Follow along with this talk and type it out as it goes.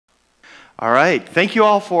All right, thank you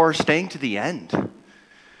all for staying to the end.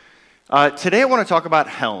 Today I want to talk about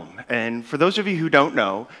Helm, and for those of you who don't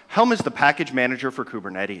know, Helm is the package manager for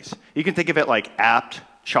Kubernetes. You can think of it like apt,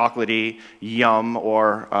 chocolatey, yum,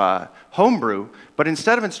 or homebrew, but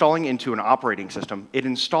instead of installing into an operating system, it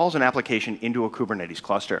installs an application into a Kubernetes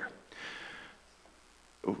cluster.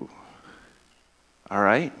 Ooh. All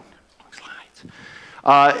right,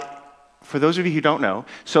 slides. For those of you who don't know,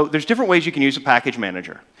 so there's different ways you can use a package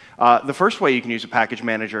manager. The first way you can use a package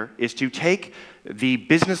manager is to take the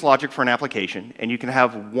business logic for an application, and you can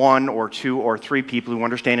have 1 or 2 or 3 people who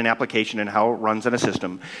understand an application and how it runs in a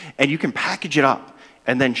system, and you can package it up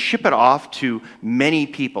and then ship it off to many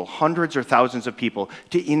people, hundreds or thousands of people,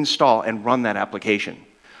 to install and run that application.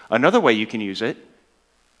 Another way you can use it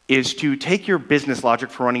is to take your business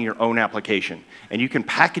logic for running your own application, and you can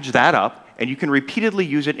package that up, and you can repeatedly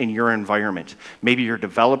use it in your environment. Maybe your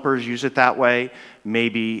developers use it that way.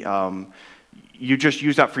 Maybe you just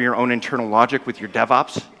use that for your own internal logic with your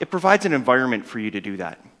DevOps. It provides an environment for you to do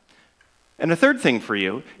that. And the third thing for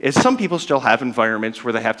you is some people still have environments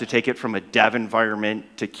where they have to take it from a dev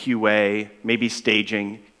environment to QA, maybe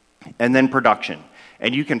staging, and then production.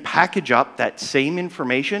 And you can package up that same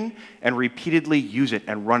information and repeatedly use it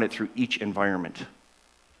and run it through each environment.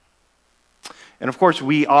 And of course,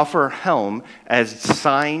 we offer Helm as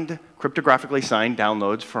signed, cryptographically signed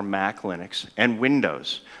downloads for Mac, Linux, and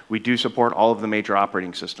Windows. We do support all of the major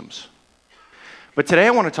operating systems. But today I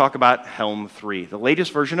want to talk about Helm 3, the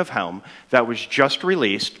latest version of Helm that was just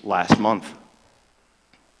released last month.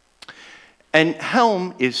 And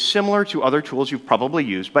Helm is similar to other tools you've probably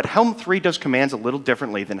used, but Helm 3 does commands a little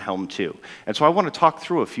differently than Helm 2. And so I want to talk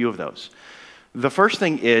through a few of those. The first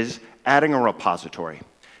thing is adding a repository.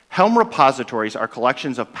 Helm repositories are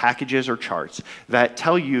collections of packages or charts that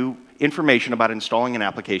tell you information about installing an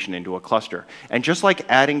application into a cluster. And just like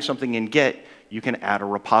adding something in Git, you can add a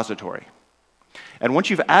repository. And once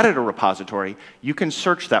you've added a repository, you can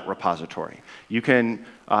search that repository. You can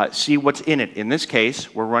see what's in it. In this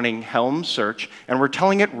case, we're running Helm search, and we're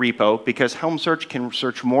telling it repo because Helm search can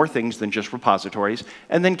search more things than just repositories,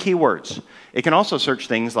 and then keywords. It can also search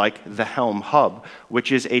things like the Helm Hub,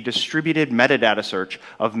 which is a distributed metadata search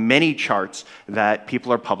of many charts that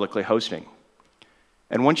people are publicly hosting.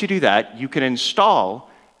 And once you do that, you can install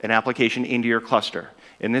an application into your cluster.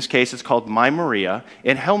 In this case, it's called MyMaria.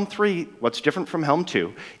 In Helm 3, what's different from Helm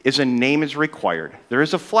 2 is a name is required. There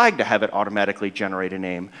is a flag to have it automatically generate a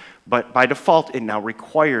name, but by default, it now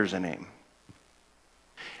requires a name.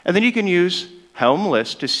 And then you can use Helm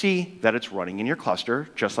list to see that it's running in your cluster,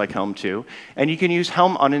 just like Helm 2, and you can use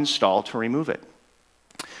Helm uninstall to remove it.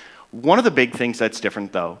 One of the big things that's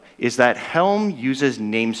different, though, is that Helm uses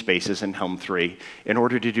namespaces in Helm 3 in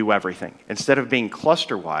order to do everything. Instead of being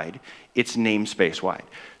cluster-wide, it's namespace-wide.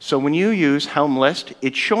 So when you use Helm list,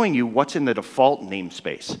 it's showing you what's in the default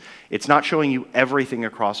namespace. It's not showing you everything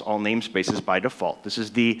across all namespaces by default. This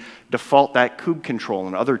is the default that kubecontrol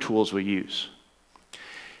and other tools will use.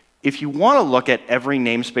 If you want to look at every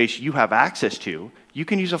namespace you have access to, you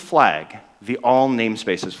can use a flag, the all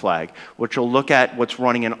namespaces flag, which will look at what's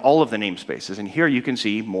running in all of the namespaces. And here you can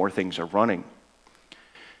see more things are running.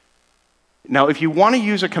 Now, if you want to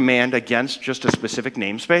use a command against just a specific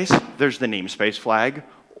namespace, there's the namespace flag,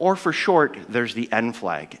 or for short, there's the N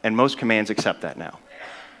flag. And most commands accept that now.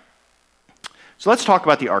 So let's talk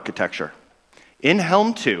about the architecture. In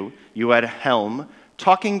Helm 2, you had Helm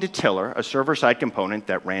talking to Tiller, a server-side component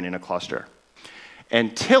that ran in a cluster.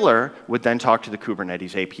 And Tiller would then talk to the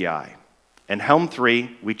Kubernetes API. In Helm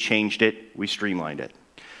 3, we changed it, we streamlined it.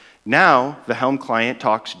 Now, the Helm client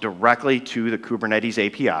talks directly to the Kubernetes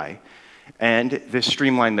API, and this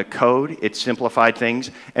streamlined the code, it simplified things,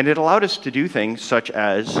 and it allowed us to do things such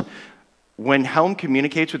as when Helm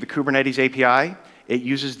communicates with the Kubernetes API, it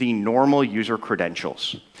uses the normal user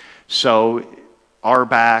credentials. So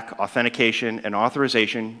RBAC, authentication, and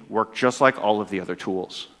authorization work just like all of the other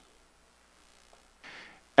tools.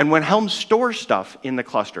 And when Helm stores stuff in the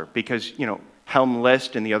cluster, because Helm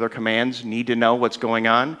list and the other commands need to know what's going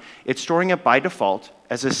on, it's storing it by default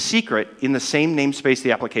as a secret in the same namespace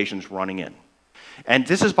the application's running in. And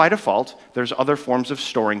this is by default. There's other forms of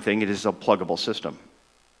storing things. It is a pluggable system.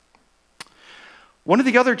 One of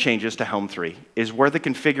the other changes to Helm 3 is where the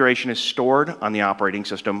configuration is stored on the operating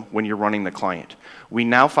system when you're running the client. We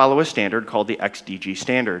now follow a standard called the XDG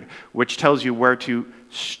standard, which tells you where to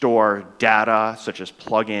store data such as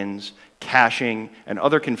plugins, caching, and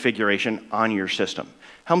other configuration on your system.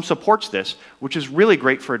 Helm supports this, which is really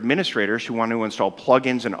great for administrators who want to install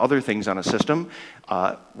plugins and other things on a system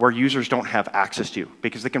where users don't have access to,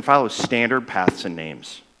 because they can follow standard paths and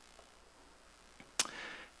names.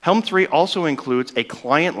 Helm 3 also includes a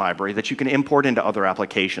client library that you can import into other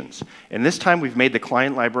applications. And this time we've made the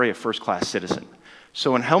client library a first-class citizen.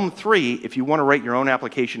 So in Helm 3, if you want to write your own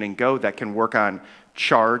application in Go that can work on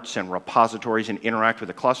charts and repositories and interact with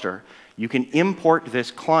a cluster, you can import this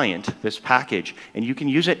client, this package, and you can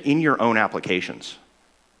use it in your own applications.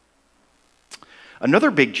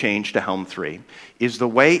 Another big change to Helm 3 is the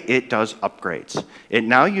way it does upgrades. It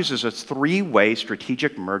now uses a three-way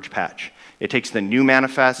strategic merge patch. It takes the new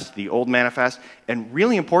manifest, the old manifest, and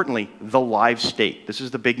really importantly, the live state. This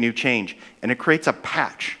is the big new change. And it creates a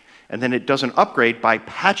patch. And then it does an upgrade by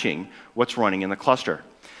patching what's running in the cluster.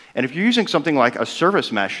 And if you're using something like a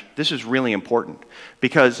service mesh, this is really important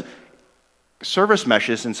because service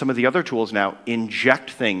meshes and some of the other tools now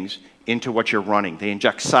inject things into what you're running. They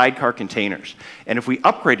inject sidecar containers. And if we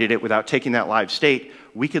upgraded it without taking that live state,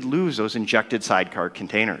 we could lose those injected sidecar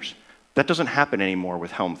containers. That doesn't happen anymore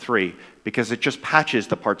with Helm 3 because it just patches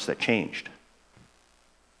the parts that changed.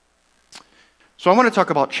 So I want to talk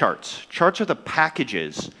about charts. Charts are the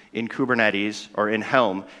packages in Kubernetes or in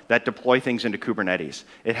Helm that deploy things into Kubernetes.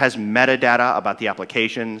 It has metadata about the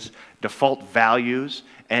applications, default values,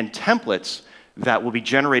 and templates that will be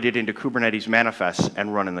generated into Kubernetes manifests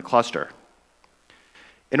and run in the cluster.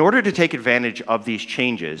 In order to take advantage of these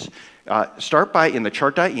changes, start by, in the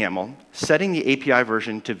chart.yaml, setting the API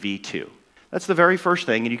version to v2. That's the very first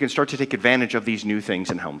thing, and you can start to take advantage of these new things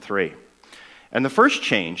in Helm 3. And the first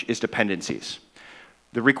change is dependencies.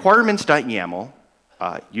 The requirements.yaml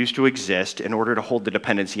used to exist in order to hold the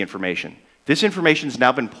dependency information. This information has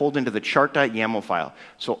now been pulled into the chart.yaml file.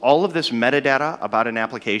 So all of this metadata about an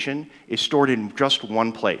application is stored in just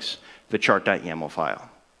one place, the chart.yaml file.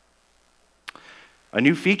 A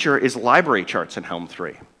new feature is library charts in Helm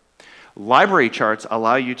 3. Library charts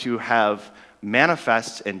allow you to have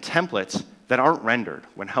manifests and templates that aren't rendered.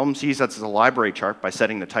 When Helm sees that's a library chart by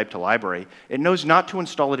setting the type to library, it knows not to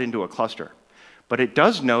install it into a cluster. But it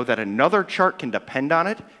does know that another chart can depend on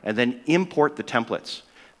it and then import the templates.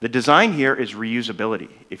 The design here is reusability.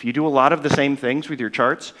 If you do a lot of the same things with your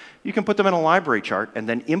charts, you can put them in a library chart and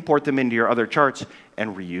then import them into your other charts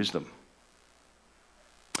and reuse them.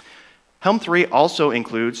 Helm 3 also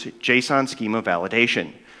includes JSON schema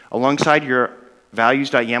validation. Alongside your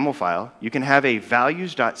values.yaml file, you can have a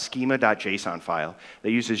values.schema.json file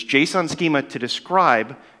that uses JSON schema to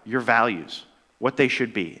describe your values, what they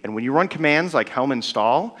should be. And when you run commands like helm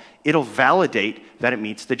install, it'll validate that it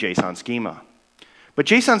meets the JSON schema. But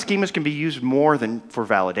JSON schemas can be used more than for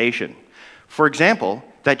validation. For example,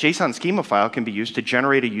 that JSON schema file can be used to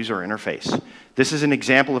generate a user interface. This is an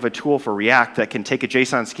example of a tool for React that can take a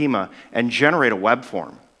JSON schema and generate a web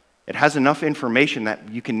form. It has enough information that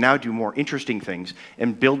you can now do more interesting things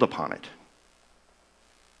and build upon it.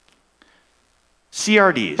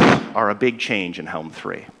 CRDs are a big change in Helm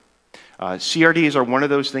 3. CRDs are one of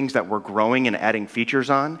those things that we're growing and adding features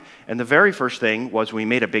on. And the very first thing was we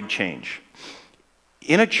made a big change.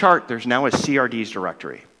 In a chart, there's now a CRDs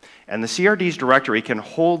directory. And the CRDs directory can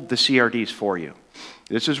hold the CRDs for you.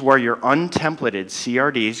 This is where your untemplated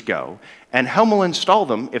CRDs go, and Helm will install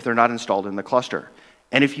them if they're not installed in the cluster.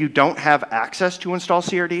 And if you don't have access to install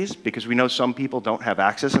CRDs, because we know some people don't have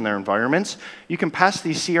access in their environments, you can pass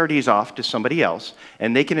these CRDs off to somebody else,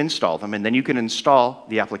 and they can install them, and then you can install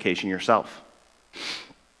the application yourself.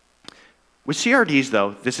 With CRDs,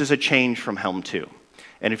 though, this is a change from Helm 2.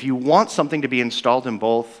 And if you want something to be installed in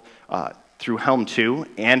both through Helm 2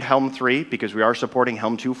 and Helm 3, because we are supporting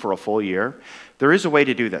Helm 2 for a full year, there is a way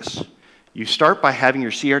to do this. You start by having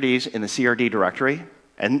your CRDs in the CRD directory,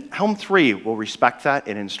 and Helm 3 will respect that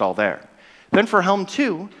and install there. Then for Helm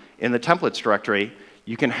 2, in the templates directory,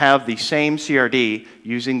 you can have the same CRD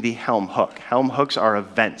using the Helm hook. Helm hooks are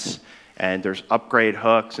events, and there's upgrade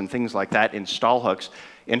hooks and things like that, install hooks.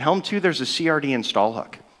 In Helm 2, there's a CRD install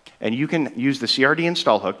hook. And you can use the CRD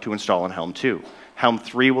install hook to install in Helm 2. Helm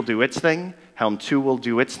 3 will do its thing, Helm 2 will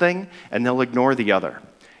do its thing, and they'll ignore the other.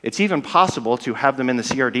 It's even possible to have them in the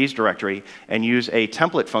CRDs directory and use a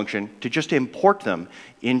template function to just import them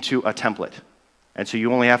into a template. And so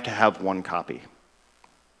you only have to have one copy.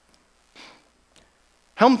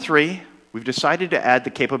 Helm 3, we've decided to add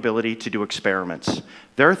the capability to do experiments.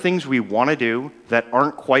 There are things we want to do that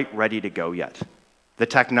aren't quite ready to go yet. The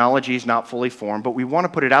technology is not fully formed, but we want to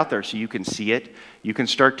put it out there so you can see it, you can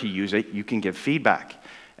start to use it, you can give feedback.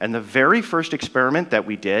 And the very first experiment that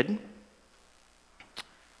we did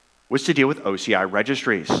was to deal with OCI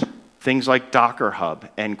registries, things like Docker Hub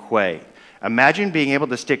and Quay. Imagine being able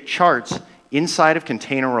to stick charts inside of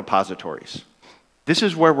container repositories. This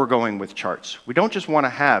is where we're going with charts. We don't just want to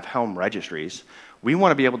have Helm registries. We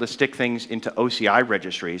want to be able to stick things into OCI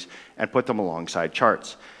registries and put them alongside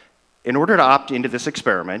charts. In order to opt into this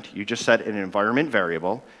experiment, you just set an environment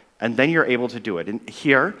variable, and then you're able to do it. And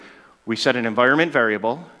here, we set an environment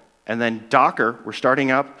variable, and then Docker, we're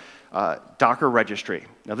starting up Docker registry.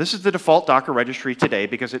 Now, this is the default Docker registry today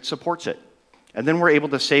because it supports it. And then we're able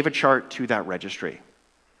to save a chart to that registry.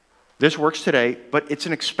 This works today, but it's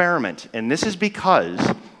an experiment, and this is because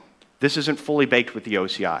this isn't fully baked with the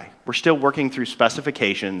OCI. We're still working through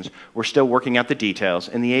specifications, we're still working out the details,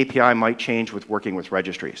 and the API might change with working with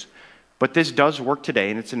registries. But this does work today,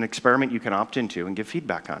 and it's an experiment you can opt into and give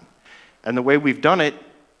feedback on. And the way we've done it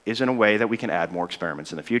is in a way that we can add more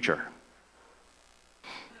experiments in the future.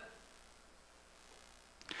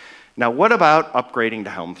 Now, what about upgrading to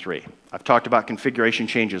Helm 3? I've talked about configuration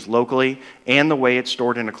changes locally and the way it's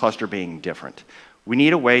stored in a cluster being different. We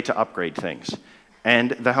need a way to upgrade things.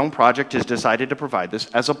 And the Helm project has decided to provide this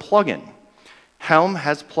as a plugin. Helm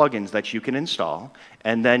has plugins that you can install,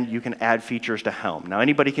 and then you can add features to Helm. Now,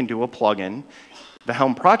 anybody can do a plugin. The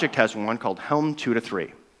Helm project has one called Helm 2 to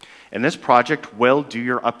 3. And this project will do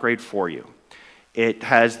your upgrade for you. It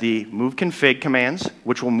has the move config commands,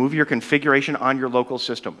 which will move your configuration on your local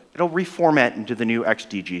system. It'll reformat into the new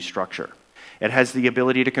XDG structure. It has the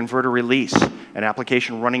ability to convert a release, an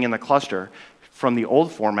application running in the cluster, from the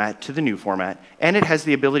old format to the new format, and it has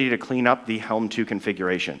the ability to clean up the Helm 2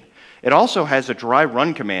 configuration. It also has a dry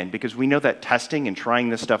run command because we know that testing and trying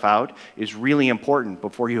this stuff out is really important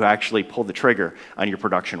before you actually pull the trigger on your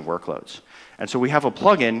production workloads. And so we have a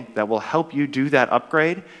plugin that will help you do that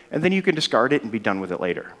upgrade, and then you can discard it and be done with it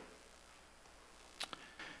later.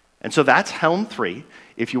 And so that's Helm 3.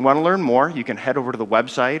 If you want to learn more, you can head over to the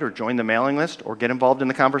website or join the mailing list or get involved in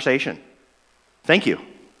the conversation. Thank you.